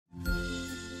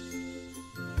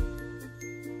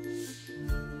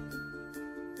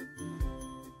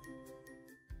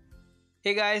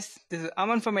Hey guys, this is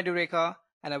Aman from Edureka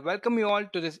and I welcome you all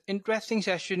to this interesting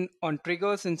session on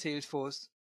triggers in Salesforce.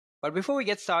 But before we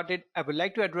get started, I would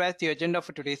like to address the agenda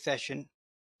for today's session.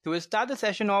 So we'll start the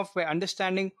session off by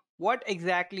understanding what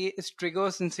exactly is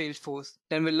triggers in Salesforce.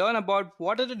 Then we'll learn about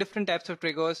what are the different types of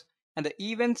triggers and the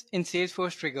events in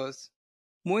Salesforce triggers.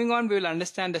 Moving on, we will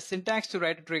understand the syntax to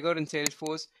write a trigger in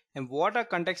Salesforce and what are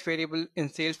context variables in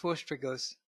Salesforce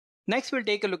triggers. Next, we'll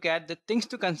take a look at the things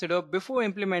to consider before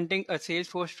implementing a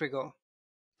Salesforce trigger.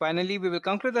 Finally, we will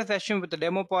conclude the session with the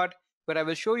demo part where I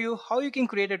will show you how you can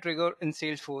create a trigger in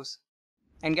Salesforce.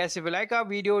 And guys, if you like our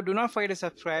video, do not forget to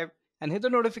subscribe and hit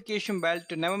the notification bell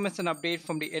to never miss an update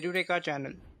from the Edureka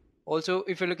channel. Also,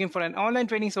 if you're looking for an online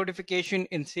training certification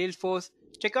in Salesforce,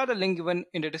 check out the link given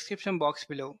in the description box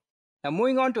below. Now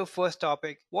moving on to our first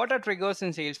topic, what are triggers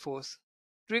in Salesforce?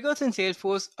 Triggers in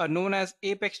Salesforce are known as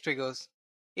Apex triggers.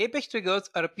 Apex triggers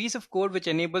are a piece of code which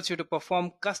enables you to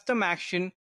perform custom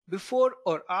action before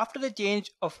or after the change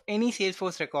of any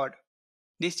Salesforce record.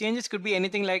 These changes could be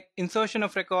anything like insertion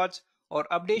of records or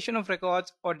updation of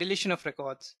records or deletion of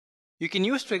records. You can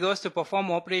use triggers to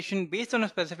perform operation based on a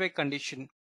specific condition.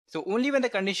 So only when the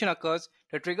condition occurs,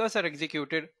 the triggers are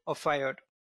executed or fired.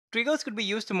 Triggers could be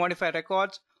used to modify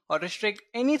records or restrict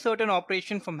any certain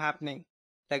operation from happening,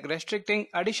 like restricting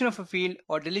addition of a field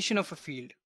or deletion of a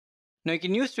field. Now you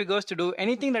can use triggers to do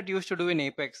anything that you used to do in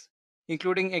Apex,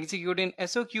 including executing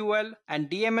SOQL and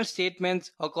DML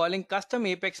statements or calling custom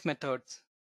Apex methods.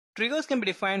 Triggers can be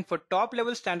defined for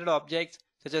top-level standard objects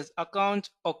such as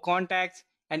accounts or contacts,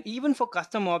 and even for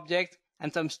custom objects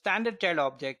and some standard child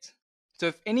objects. So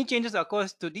if any changes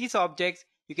occurs to these objects,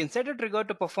 you can set a trigger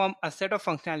to perform a set of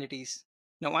functionalities.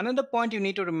 Now another point you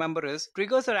need to remember is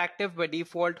triggers are active by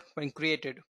default when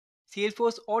created.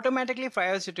 Salesforce automatically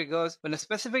fires the triggers when a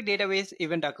specific database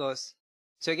event occurs.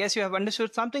 So I guess you have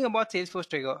understood something about Salesforce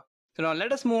trigger. So now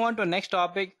let us move on to the next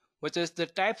topic, which is the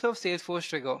types of Salesforce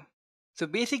trigger. So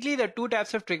basically there are two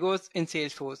types of triggers in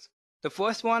Salesforce. The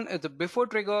first one is the before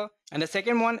trigger and the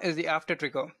second one is the after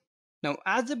trigger. Now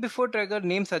as the before trigger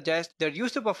name suggests, they're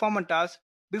used to perform a task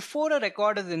before a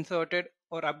record is inserted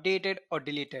or updated or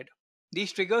deleted.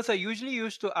 These triggers are usually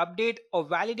used to update or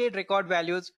validate record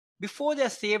values before they are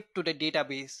saved to the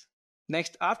database.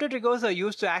 Next, after triggers are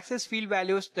used to access field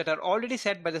values that are already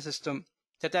set by the system,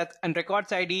 such as an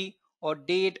records ID or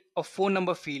date or phone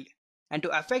number field, and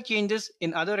to affect changes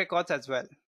in other records as well.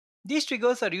 These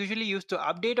triggers are usually used to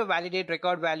update or validate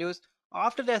record values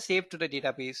after they are saved to the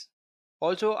database.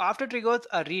 Also, after triggers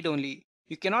are read-only.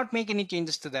 You cannot make any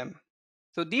changes to them.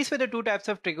 So these were the two types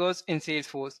of triggers in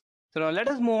Salesforce. So now let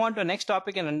us move on to the next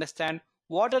topic and understand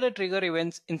what are the trigger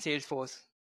events in Salesforce.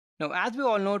 Now as we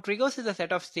all know, triggers is a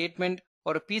set of statement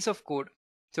or a piece of code.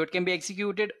 So it can be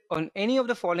executed on any of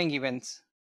the following events.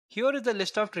 Here is the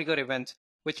list of trigger events,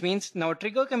 which means now a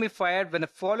trigger can be fired when the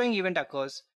following event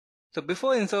occurs. So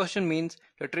before insertion means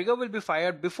the trigger will be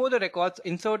fired before the records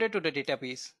inserted to the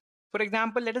database. For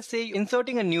example, let us say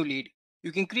inserting a new lead.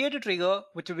 You can create a trigger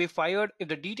which will be fired if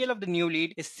the detail of the new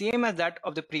lead is same as that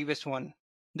of the previous one.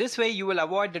 This way you will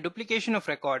avoid the duplication of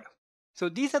record. So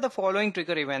these are the following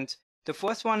trigger events. The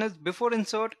first one is before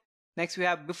insert, next we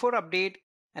have before update,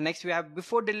 and next we have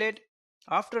before delete,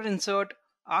 after insert,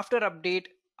 after update,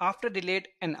 after delete,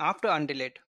 and after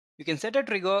undelete. You can set a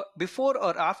trigger before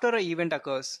or after an event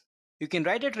occurs. You can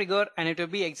write a trigger and it will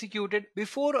be executed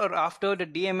before or after the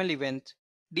DML event.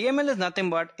 DML is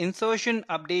nothing but insertion,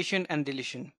 updation, and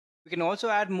deletion. We can also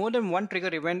add more than one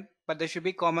trigger event, but they should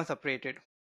be comma separated.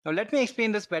 Now let me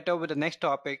explain this better with the next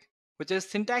topic, which is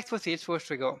syntax for Salesforce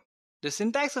trigger. The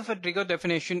syntax of a trigger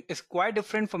definition is quite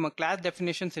different from a class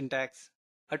definition syntax.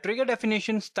 A trigger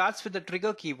definition starts with the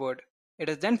trigger keyword. It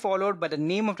is then followed by the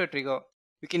name of the trigger.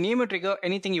 You can name a trigger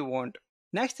anything you want.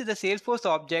 Next is the Salesforce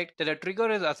object that a trigger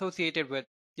is associated with.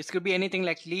 This could be anything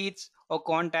like leads or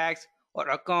contacts or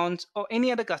accounts or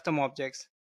any other custom objects.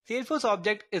 Salesforce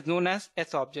object is known as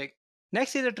S-object.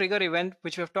 Next is the trigger event,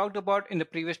 which we have talked about in the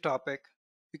previous topic.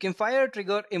 You can fire a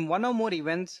trigger in one or more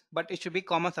events, but it should be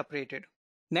comma separated.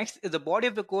 Next is the body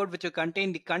of the code, which will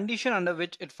contain the condition under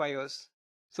which it fires.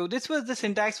 So this was the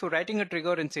syntax for writing a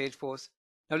trigger in Salesforce.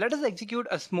 Now let us execute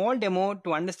a small demo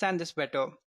to understand this better.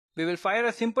 We will fire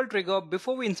a simple trigger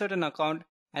before we insert an account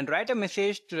and write a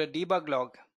message to the debug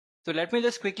log. So let me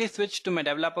just quickly switch to my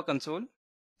developer console.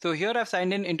 So here I've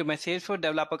signed in into my Salesforce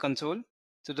developer console.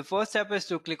 So the first step is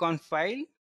to click on File,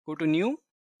 go to New.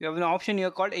 We have an option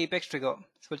here called Apex Trigger.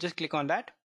 So we'll just click on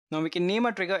that. Now we can name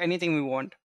a trigger anything we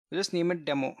want. We'll just name it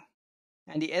Demo.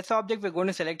 And the S object we're going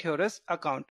to select here is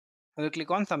Account. And we'll click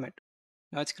on Submit.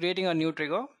 Now it's creating a new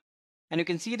trigger. And you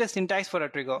can see the syntax for a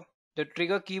trigger. The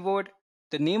trigger keyword,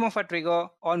 the name of a trigger,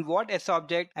 on what S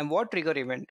object and what trigger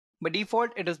event. By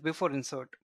default, it is before insert.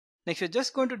 Next, we're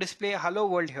just going to display hello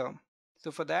world here.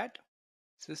 So for that,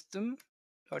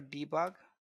 system.debug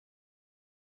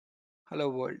hello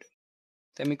world,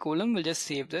 semicolon, we'll just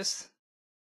save this.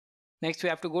 Next, we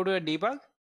have to go to a debug,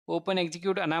 open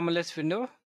execute anomalous window.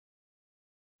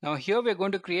 Now here we're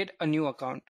going to create a new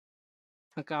account.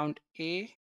 Account A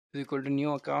is equal to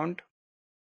new account.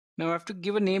 Now I have to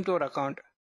give a name to our account.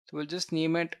 So we'll just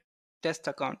name it test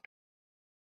account.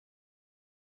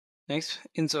 Next,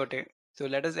 insert it. So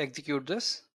let us execute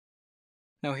this.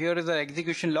 Now here is our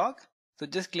execution log. So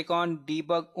just click on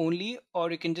debug only, or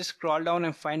you can just scroll down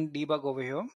and find debug over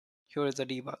here. Here is the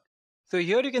debug. So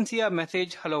here you can see our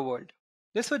message hello world.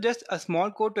 This was just a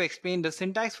small code to explain the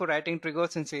syntax for writing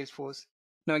triggers in Salesforce.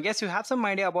 Now I guess you have some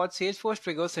idea about Salesforce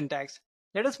trigger syntax.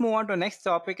 Let us move on to the next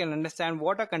topic and understand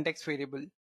what are context variable.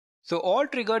 So all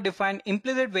trigger define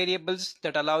implicit variables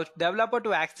that allows developer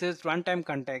to access runtime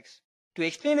context. To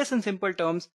explain this in simple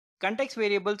terms, context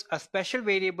variables are special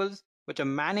variables which are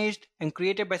managed and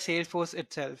created by Salesforce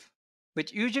itself,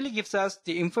 which usually gives us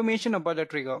the information about the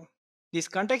trigger. These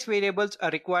context variables are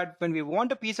required when we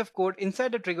want a piece of code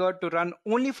inside the trigger to run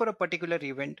only for a particular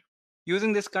event.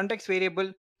 Using this context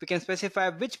variable, we can specify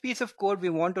which piece of code we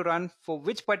want to run for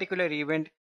which particular event,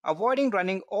 avoiding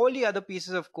running all the other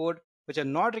pieces of code which are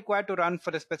not required to run for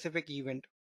a specific event.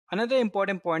 Another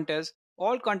important point is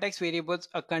all context variables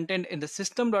are contained in the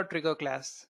system.trigger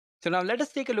class. So now let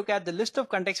us take a look at the list of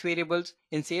context variables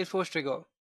in Salesforce trigger.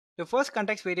 The first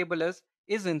context variable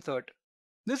is insert.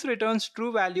 This returns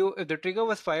true value if the trigger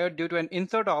was fired due to an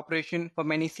insert operation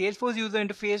from any Salesforce user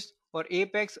interface or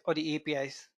Apex or the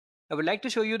APIs. I would like to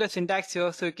show you the syntax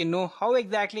here so you can know how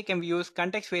exactly can we use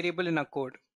context variable in our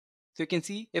code. So you can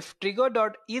see if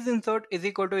trigger.isInsert is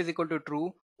equal to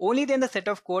true, only then the set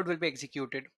of code will be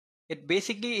executed. It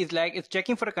basically is like it's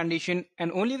checking for a condition,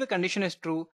 and only if the condition is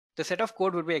true, the set of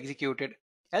code will be executed,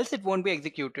 else it won't be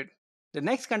executed. The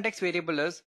next context variable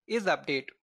is update.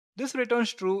 This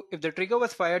returns true if the trigger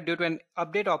was fired due to an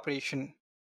update operation.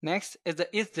 Next is the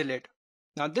isDelete.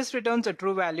 Now this returns a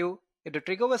true value if the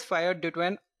trigger was fired due to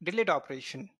an delete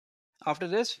operation. After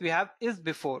this, we have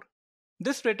isBefore.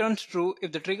 This returns true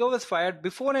if the trigger was fired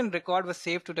before a record was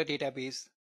saved to the database.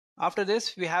 After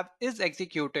this, we have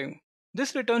isExecuting.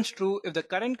 This returns true if the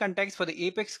current context for the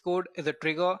Apex code is a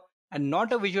trigger and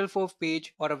not a Visualforce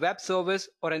page or a web service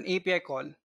or an API call.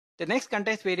 The next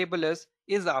context variable is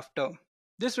after.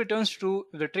 This returns true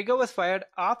if the trigger was fired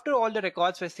after all the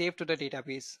records were saved to the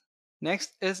database.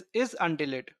 Next is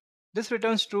undelete. This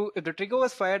returns true if the trigger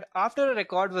was fired after a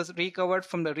record was recovered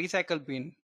from the recycle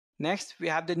bin. Next, we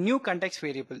have the new context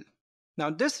variable. Now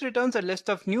this returns a list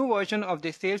of new version of the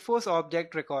Salesforce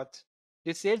object records.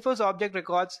 The Salesforce object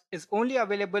records is only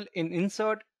available in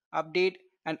insert, update,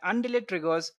 and undelete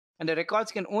triggers, and the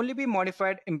records can only be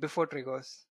modified in before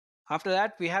triggers. After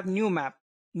that, we have new map.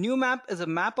 New map is a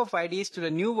map of IDs to the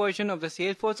new version of the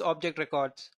Salesforce object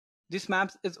records. This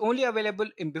map is only available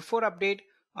in before update,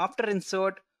 after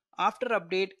insert, after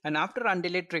update, and after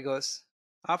undelete triggers.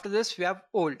 After this, we have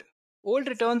old. Old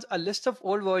returns a list of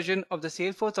old version of the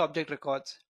Salesforce object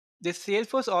records. This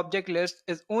Salesforce object list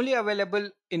is only available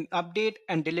in update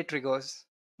and delete triggers.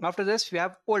 After this, we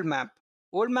have old map.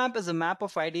 Old map is a map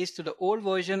of IDs to the old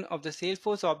version of the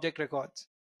Salesforce object records.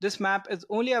 This map is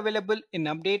only available in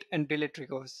update and delete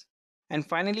triggers. And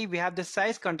finally, we have the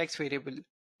size context variable.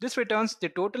 This returns the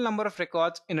total number of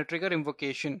records in a trigger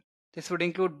invocation. This would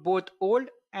include both old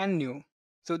and new.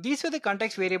 So these were the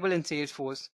context variable in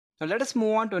Salesforce. Now let us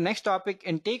move on to the next topic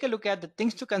and take a look at the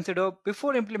things to consider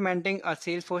before implementing a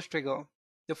Salesforce trigger.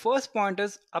 The first point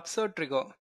is upsert trigger.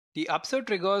 The upsert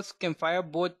triggers can fire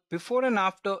both before and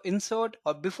after insert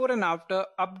or before and after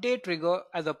update trigger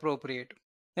as appropriate.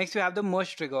 Next we have the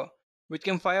merge trigger, which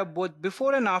can fire both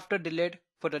before and after delete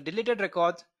for the deleted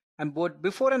records and both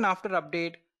before and after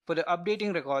update for the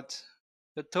updating records.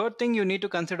 The third thing you need to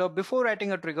consider before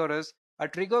writing a trigger is a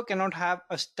trigger cannot have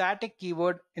a static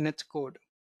keyword in its code.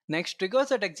 Next, triggers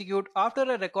that execute after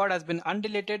a record has been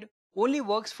undeleted only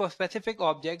works for specific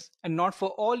objects and not for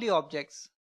all the objects.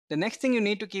 The next thing you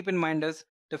need to keep in mind is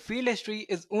the field history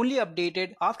is only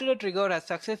updated after the trigger has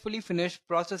successfully finished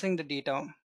processing the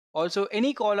data. Also,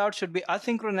 any callout should be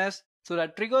asynchronous so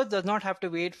that trigger does not have to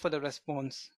wait for the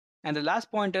response. And the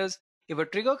last point is, if a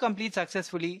trigger completes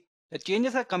successfully, the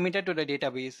changes are committed to the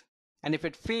database. And if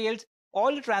it fails,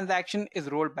 all the transaction is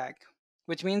rolled back,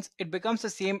 which means it becomes the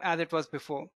same as it was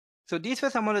before. So these were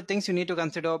some of the things you need to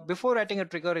consider before writing a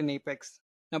trigger in Apex.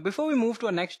 Now before we move to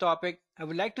our next topic, I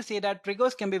would like to say that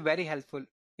triggers can be very helpful.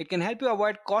 It can help you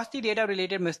avoid costly data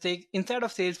related mistakes inside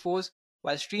of Salesforce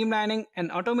while streamlining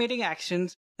and automating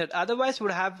actions that otherwise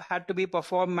would have had to be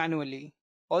performed manually.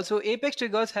 Also, Apex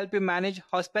triggers help you manage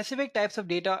how specific types of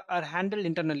data are handled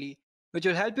internally, which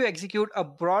will help you execute a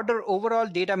broader overall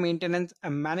data maintenance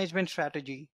and management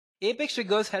strategy. Apex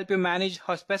triggers help you manage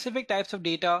how specific types of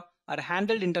data are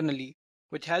handled internally,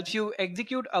 which helps you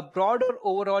execute a broader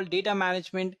overall data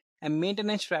management and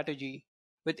maintenance strategy.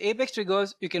 With Apex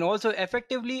triggers, you can also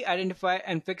effectively identify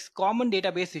and fix common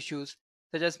database issues,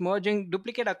 such as merging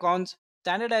duplicate accounts,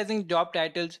 standardizing job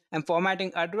titles, and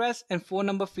formatting address and phone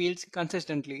number fields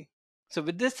consistently. So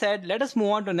with this said, let us move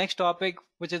on to the next topic,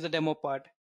 which is the demo part,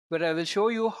 where I will show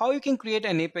you how you can create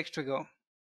an Apex trigger.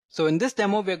 So in this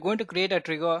demo, we are going to create a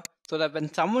trigger so that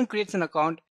when someone creates an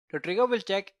account, the trigger will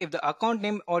check if the account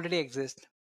name already exists.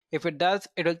 If it does,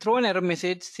 it will throw an error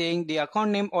message saying the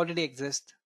account name already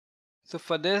exists. So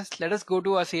for this, let us go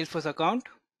to our Salesforce account,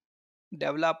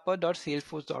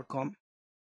 developer.salesforce.com.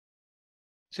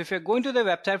 So if you're going to the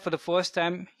website for the first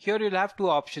time, here you'll have two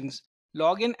options,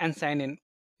 login and sign in.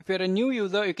 If you're a new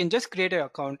user, you can just create an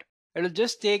account. It'll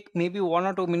just take maybe 1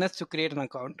 or 2 minutes to create an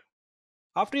account.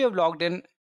 After you have logged in,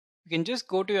 you can just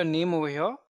go to your name over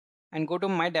here and go to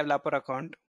my developer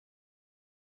account.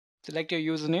 Select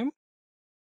your username.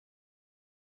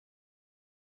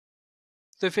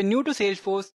 So if you're new to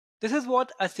Salesforce, this is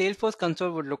what a Salesforce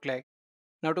console would look like.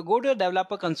 Now to go to the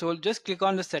developer console, just click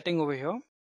on the setting over here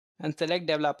and select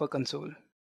developer console.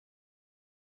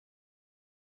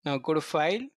 Now go to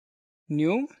file,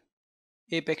 new,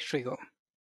 Apex trigger.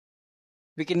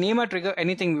 We can name our trigger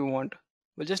anything we want.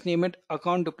 We'll just name it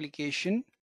account duplication.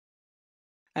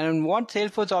 And on what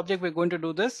Salesforce object we're going to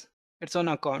do this? It's on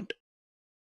account.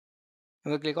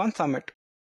 And we'll click on submit.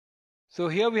 So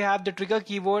here we have the trigger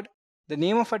keyword, the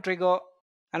name of a trigger,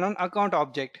 and on account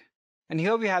object. And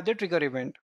here we have the trigger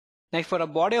event. Next, for a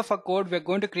body of our code, we're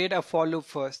going to create a for loop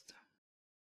first.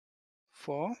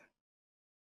 For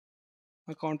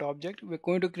account object, we're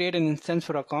going to create an instance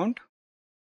for account,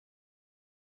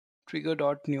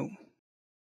 trigger.new.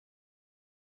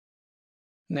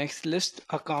 Next, list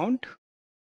account.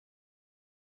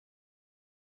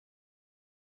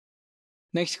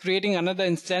 Next, creating another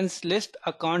instance, list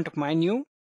account myNew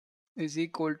is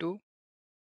equal to.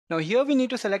 Now here we need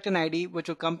to select an ID which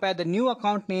will compare the new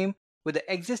account name with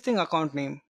the existing account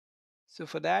name. So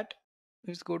for that,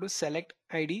 let's go to select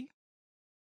ID,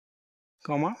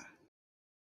 comma,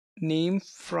 name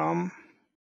from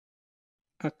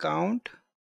account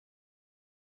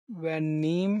where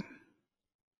name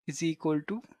is equal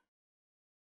to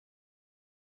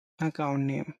account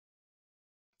name.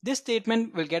 This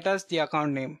statement will get us the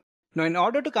account name. Now in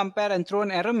order to compare and throw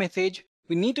an error message,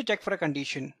 we need to check for a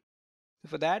condition. So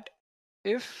for that,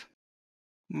 if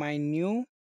myNew.size.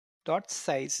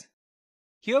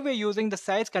 Here we are using the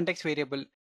size context variable,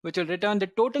 which will return the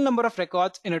total number of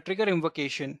records in a trigger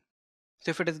invocation.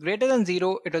 So if it is greater than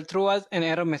 0, it will throw us an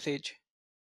error message.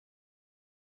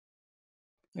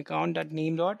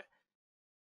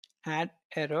 Account.name.add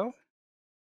error.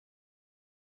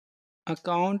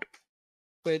 Account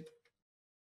with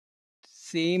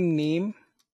same name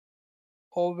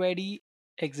already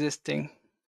existing.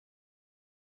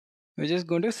 We're just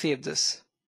going to save this.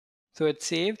 So it's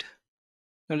saved.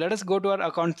 Now let us go to our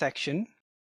account section.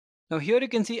 Now here you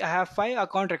can see I have 5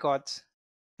 account records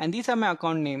and these are my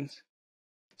account names.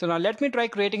 So now let me try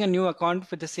creating a new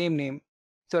account with the same name.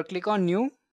 So I'll click on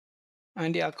new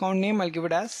and the account name I'll give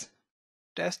it as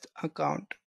test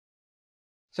account.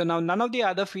 So now none of the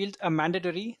other fields are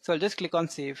mandatory, so I'll just click on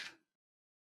save.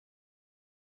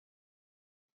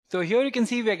 So here you can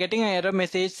see we are getting an error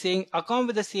message saying account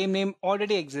with the same name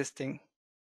already existing.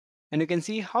 And you can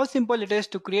see how simple it is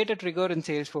to create a trigger in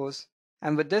Salesforce.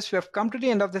 And with this, we have come to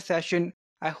the end of the session.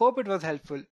 I hope it was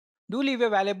helpful. Do leave your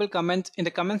valuable comments in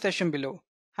the comment section below.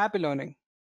 Happy learning.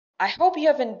 I hope you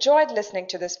have enjoyed listening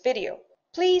to this video.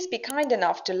 Please be kind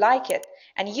enough to like it,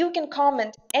 and you can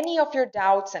comment any of your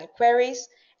doubts and queries,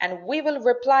 and we will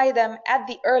reply them at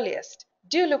the earliest.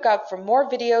 Do look out for more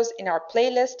videos in our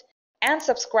playlist and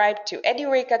subscribe to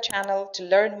Edureka channel to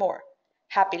learn more.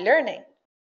 Happy learning!